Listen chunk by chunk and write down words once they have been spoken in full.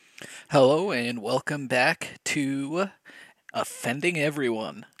Hello and welcome back to Offending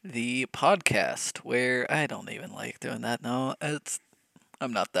Everyone, the podcast where I don't even like doing that. No,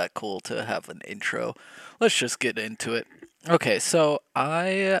 I'm not that cool to have an intro. Let's just get into it. Okay, so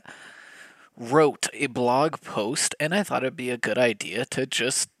I wrote a blog post and I thought it'd be a good idea to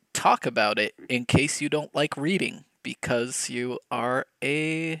just talk about it in case you don't like reading because you are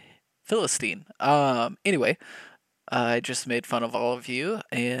a Philistine. Anyway, I just made fun of all of you,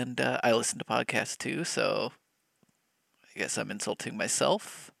 and I listen to podcasts too, so I guess I'm insulting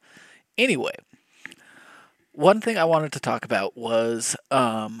myself. Anyway, one thing I wanted to talk about was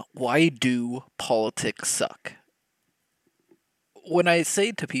why do politics suck? When I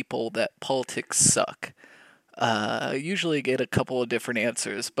say to people that politics suck, I usually get a couple of different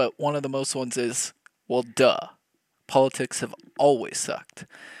answers, but one of the most ones is, well, duh. Politics have always sucked.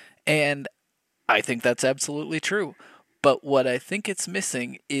 And I think that's absolutely true. But what I think it's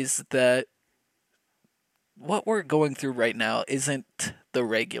missing is that what we're going through right now isn't the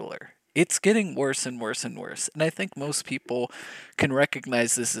regular. It's getting worse and worse and worse. And I think most people can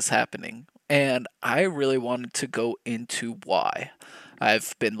recognize this is happening. And I really wanted to go into why.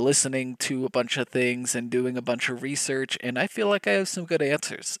 I've been listening to a bunch of things and doing a bunch of research, and I feel like I have some good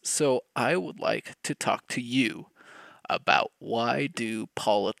answers. So I would like to talk to you about why do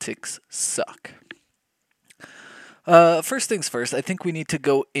politics suck? First things first, I think we need to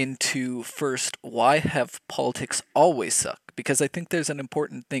go into first why have politics always sucked? Because I think there's an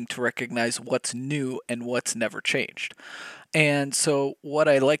important thing to recognize what's new and what's never changed. And so, what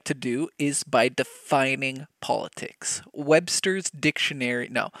I like to do is by defining politics. Webster's dictionary,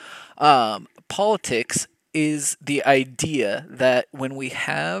 no. Politics is the idea that when we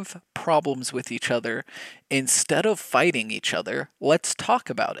have problems with each other, instead of fighting each other, let's talk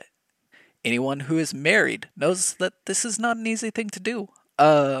about it. Anyone who is married knows that this is not an easy thing to do.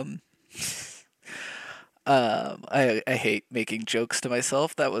 Um, I hate making jokes to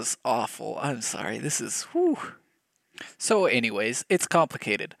myself. That was awful. I'm sorry. This is whew. So, anyways, it's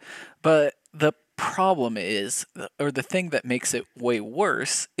complicated, but the problem is, or the thing that makes it way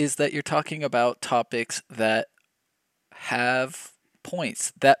worse, is that you're talking about topics that have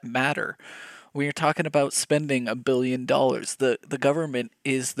points that matter. When you're talking about spending $1 billion, the government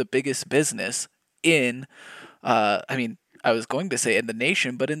is the biggest business in, I mean, I was going to say in the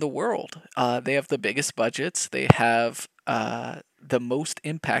nation, but in the world. They have the biggest budgets. They have the most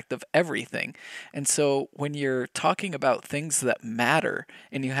impact of everything. And so when you're talking about things that matter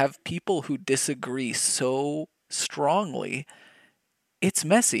and you have people who disagree so strongly, it's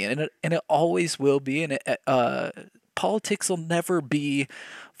messy and it always will be. And politics will never be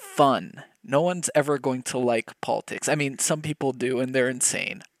fun. No one's ever going to like politics. I mean, some people do, and they're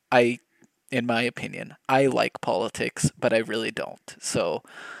insane. In my opinion, I like politics, but I really don't. So,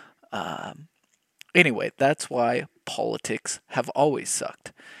 um, anyway, that's why politics have always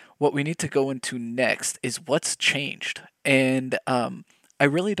sucked. What we need to go into next is what's changed. And I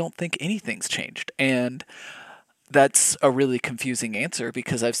really don't think anything's changed. And that's a really confusing answer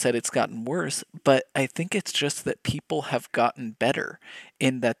because I've said it's gotten worse, but I think it's just that people have gotten better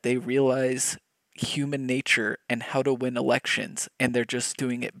in that they realize human nature and how to win elections, and they're just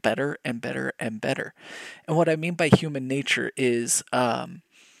doing it better and better and better. And what I mean by human nature is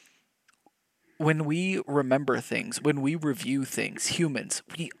when we remember things, when we review things, humans,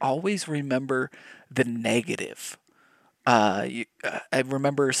 we always remember the negative. I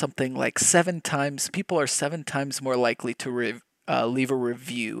remember something like 7 times, people are 7 times more likely to leave a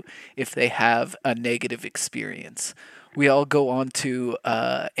review if they have a negative experience. We all go on to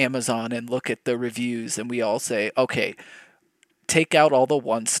Amazon and look at the reviews, and we all say, okay, take out all the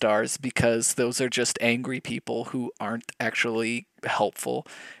 1 stars because those are just angry people who aren't actually helpful,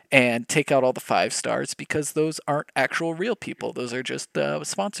 and take out all the 5 stars because those aren't actual real people. Those are just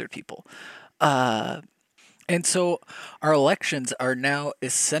sponsored people. Uh, and so our elections are now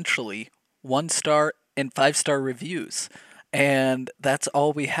essentially 1 star and 5 star reviews. And that's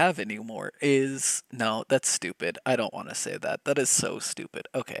all we have anymore is no, that's stupid. I don't want to say that. That is so stupid.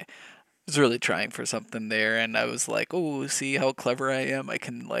 Okay. I was really trying for something there and I was like, "Oh, see how clever I am? I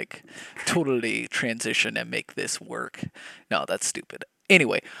can like totally transition and make this work." No, that's stupid.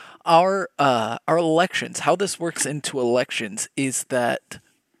 Anyway, our elections, how this works into elections is that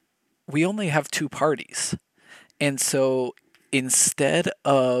we only have two parties. And so instead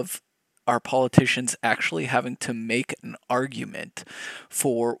of our politicians actually having to make an argument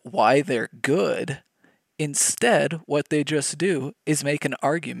for why they're good, instead, what they just do is make an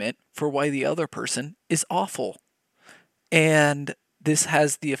argument for why the other person is awful. And this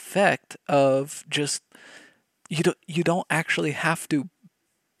has the effect of just you don't actually have to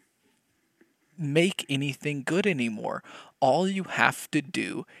make anything good anymore. All you have to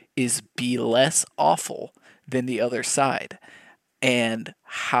do is be less awful than the other side. And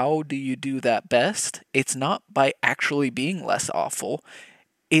how do you do that best? It's not by actually being less awful.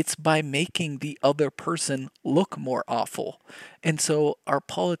 It's by making the other person look more awful. And so our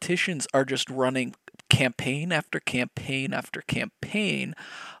politicians are just running campaign after campaign after campaign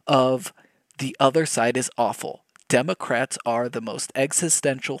of the other side is awful. Democrats are the most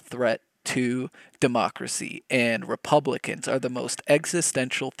existential threat to democracy, and Republicans are the most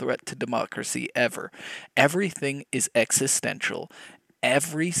existential threat to democracy ever. Everything is existential.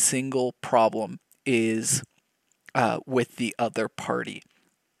 Every single problem is with the other party.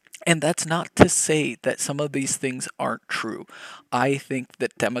 And that's not to say that some of these things aren't true. I think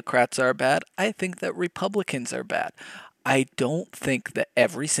that Democrats are bad. I think that Republicans are bad. I don't think that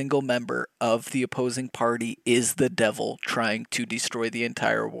every single member of the opposing party is the devil trying to destroy the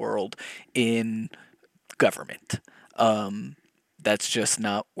entire world in government. That's just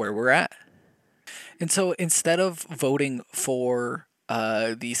not where we're at. And so instead of voting for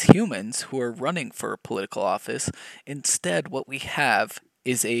these humans who are running for political office, instead what we have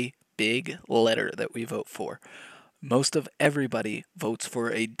is a big letter that we vote for. Most of everybody votes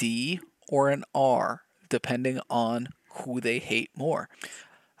for a D or an R, depending on who they hate more.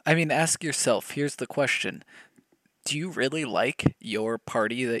 I mean, ask yourself, here's the question. Do you really like your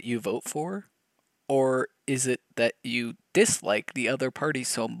party that you vote for? Or is it that you dislike the other party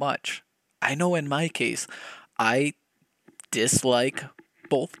so much? I know in my case, I dislike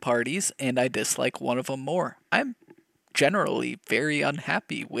both parties and I dislike one of them more. I'm generally very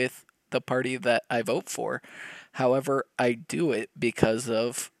unhappy with the party that I vote for. However, I do it because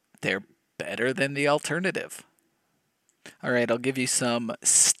of they're better than the alternative. All right, I'll give you some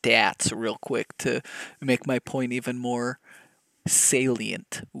stats real quick to make my point even more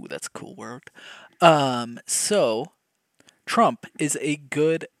salient. Ooh, that's a cool word. So Trump is a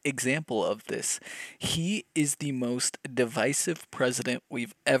good example of this. He is the most divisive president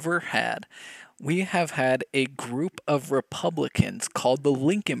we've ever had. We have had a group of Republicans called the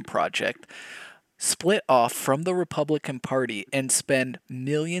Lincoln Project split off from the Republican Party and spend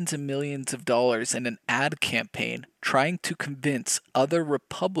millions and millions of dollars in an ad campaign trying to convince other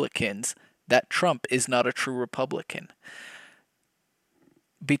Republicans that Trump is not a true Republican.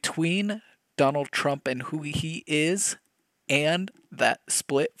 Between Donald Trump and who he is and that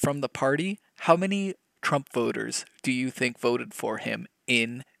split from the party, how many Trump voters do you think voted for him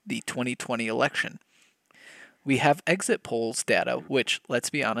in the 2020 election? We have exit polls data, which,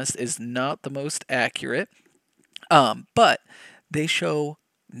 let's be honest, is not the most accurate, but they show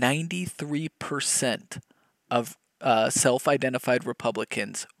 93% of self identified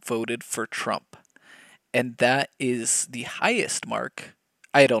Republicans voted for Trump. And that is the highest mark.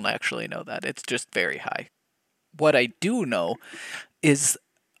 I don't actually know that, it's just very high. What I do know is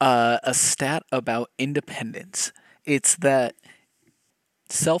a stat about independence. It's that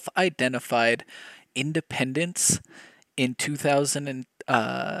self-identified independents in 2000 and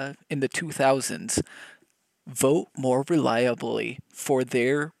in the 2000s vote more reliably for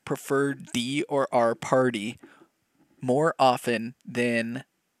their preferred D or R party more often than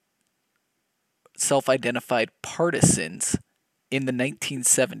self-identified partisans in the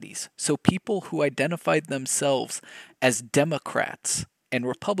 1970s. So people who identified themselves as Democrats and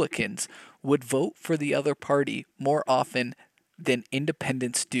Republicans would vote for the other party more often than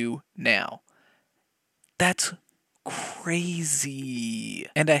independents do now. That's crazy.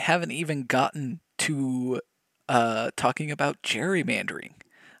 And I haven't even gotten to talking about gerrymandering.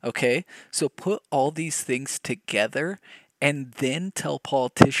 Okay? So put all these things together and then tell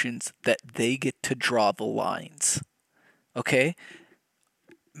politicians that they get to draw the lines. Okay?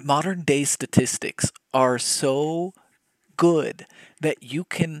 Modern day statistics are so good that you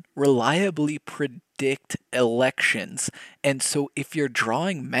can reliably predict elections. And so if you're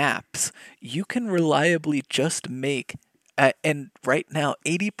drawing maps, you can reliably just make and right now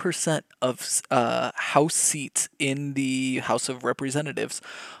 80% of House seats in the House of Representatives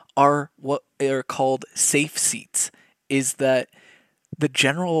are what are called safe seats, is that the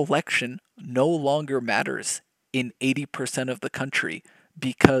general election no longer matters in 80% of the country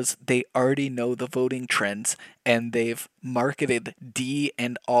because they already know the voting trends and they've marketed D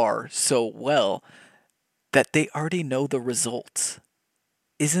and R so well that they already know the results.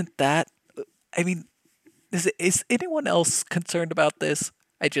 Isn't that, I mean, is anyone else concerned about this?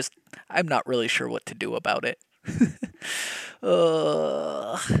 I'm not really sure what to do about it.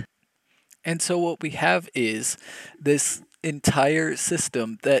 And so what we have is this entire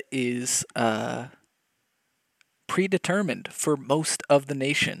system that is predetermined for most of the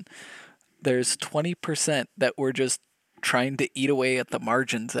nation. There's 20% that we're just trying to eat away at the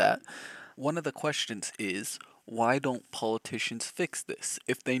margins at. One of the questions is, why don't politicians fix this?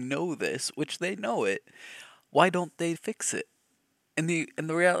 If they know this, which they know it, why don't they fix it? And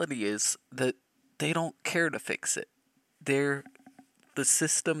the reality is that they don't care to fix it. They're the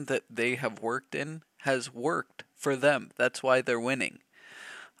system that they have worked in has worked for them. That's why they're winning.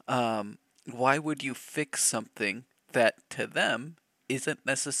 Why would you fix something that to them isn't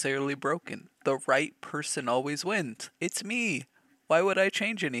necessarily broken? The right person always wins. It's me. Why would I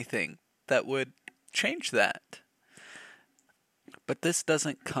change anything that would change that? But this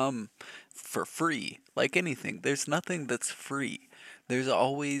doesn't come for free. Like anything, there's nothing that's free. There's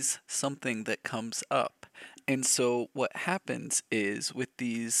always something that comes up. And so what happens is with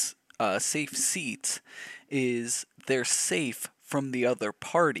these safe seats is they're safe from the other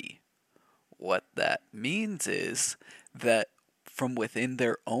party. What that means is that from within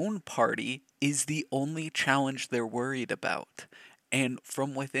their own party is the only challenge they're worried about. And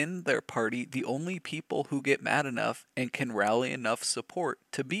from within their party, the only people who get mad enough and can rally enough support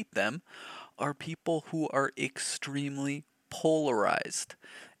to beat them are people who are extremely polarized.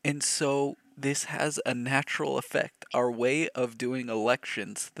 And so this has a natural effect. Our way of doing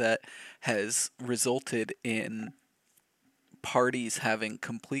elections that has resulted in parties having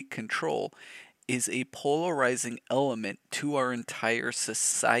complete control is a polarizing element to our entire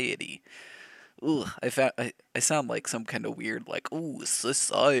society. Ugh, I sound like some kind of weird, like, ooh,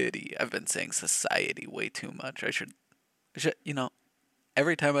 society. I've been saying society way too much.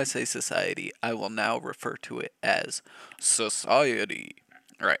 Every time I say society, I will now refer to it as society.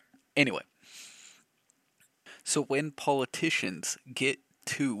 All right. Anyway, so when politicians get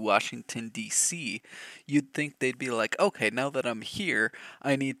to Washington, D.C., you'd think they'd be like, okay, now that I'm here,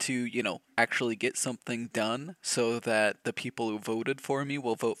 I need to, actually get something done so that the people who voted for me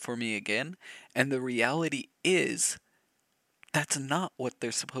will vote for me again. And the reality is, that's not what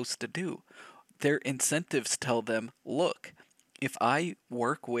they're supposed to do. Their incentives tell them, look, if I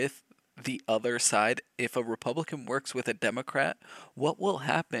work with the other side, if a Republican works with a Democrat, what will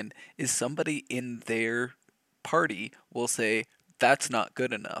happen is somebody in their party will say, that's not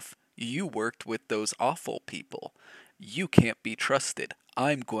good enough. You worked with those awful people. You can't be trusted.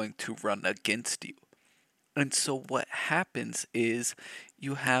 I'm going to run against you. And so what happens is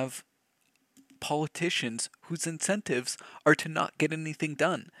you have politicians whose incentives are to not get anything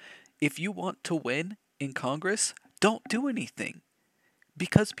done. If you want to win in Congress, don't do anything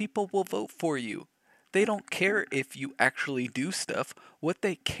because people will vote for you. They don't care if you actually do stuff. What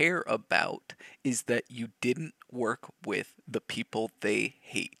they care about is that you didn't work with the people they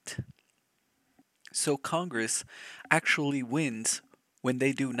hate. So Congress actually wins when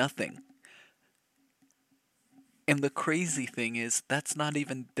they do nothing. And the crazy thing is, that's not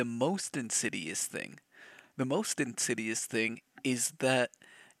even the most insidious thing. The most insidious thing is that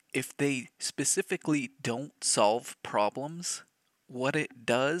if they specifically don't solve problems, what it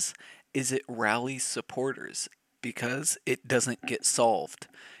does is it rallies supporters because it doesn't get solved.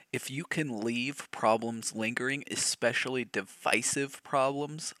 If you can leave problems lingering, especially divisive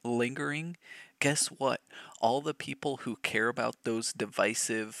problems lingering, guess what? All the people who care about those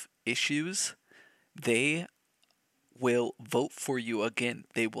divisive issues, they will vote for you again.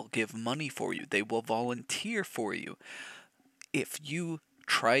 They will give money for you. They will volunteer for you. If you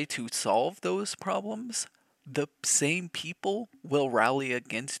try to solve those problems, the same people will rally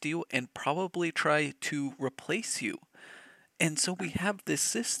against you and probably try to replace you. And so we have this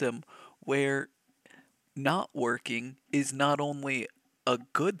system where not working is not only a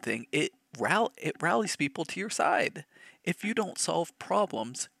good thing, it rallies people to your side. If you don't solve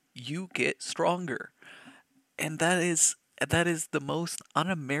problems, you get stronger. And that is the most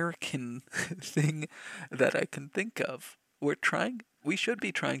un-American thing that I can think of. We should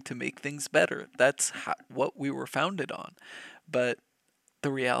be trying to make things better. That's what we were founded on. But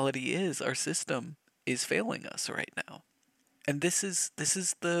the reality is our system is failing us right now. And this is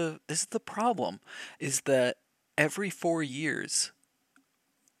the problem is that every 4 years,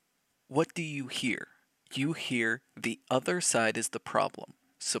 what do you hear? You hear the other side is the problem.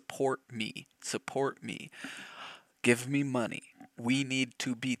 Support me. Support me. Give me money. We need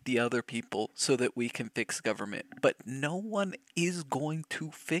to beat the other people so that we can fix government. But no one is going to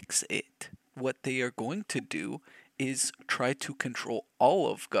fix it. What they are going to do is try to control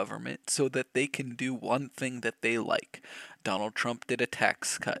all of government so that they can do one thing that they like. Donald Trump did a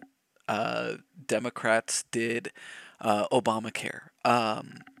tax cut. Democrats did Obamacare.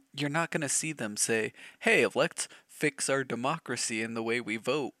 You're not going to see them say, hey, let's fix our democracy in the way we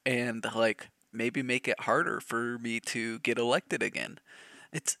vote and maybe make it harder for me to get elected again.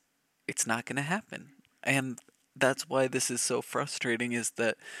 It's it's not going to happen. And that's why this is so frustrating, is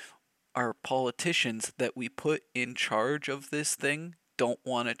that our politicians that we put in charge of this thing don't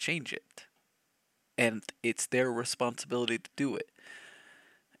want to change it. And it's their responsibility to do it.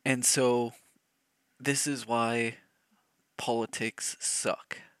 And so this is why politics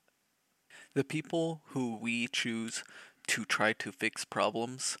suck. The people who we choose to try to fix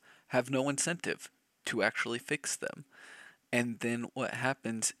problems have no incentive to actually fix them. And then what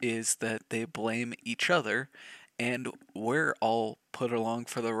happens is that they blame each other, and we're all put along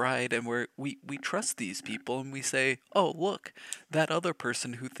for the ride, and we trust these people, and we say, oh, look, that other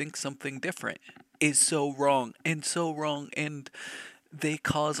person who thinks something different is so wrong and so wrong, and they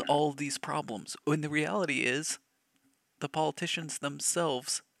cause all these problems. When the reality is, the politicians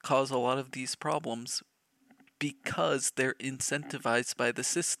themselves cause a lot of these problems because they're incentivized by the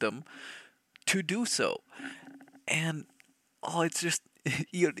system to do so. And oh, it's just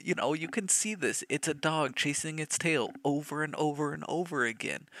you know, you can see this. It's a dog chasing its tail over and over and over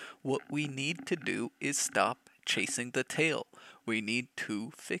again. What we need to do is stop chasing the tail. We need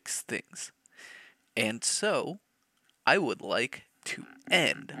to fix things. And so, I would like to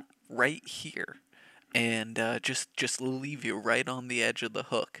end right here and just leave you right on the edge of the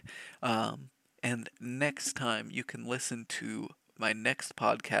hook. And next time you can listen to my next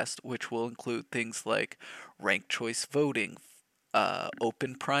podcast, which will include things like ranked choice voting,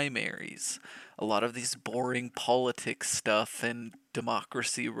 open primaries, a lot of these boring politics stuff, and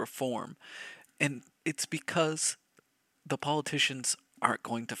democracy reform. And it's because the politicians aren't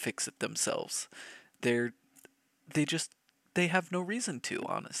going to fix it themselves. They're they just they have no reason to,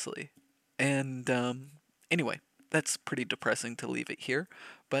 honestly. And anyway, that's pretty depressing to leave it here,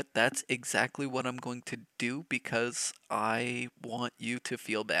 but that's exactly what I'm going to do because I want you to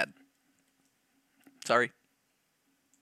feel bad. Sorry.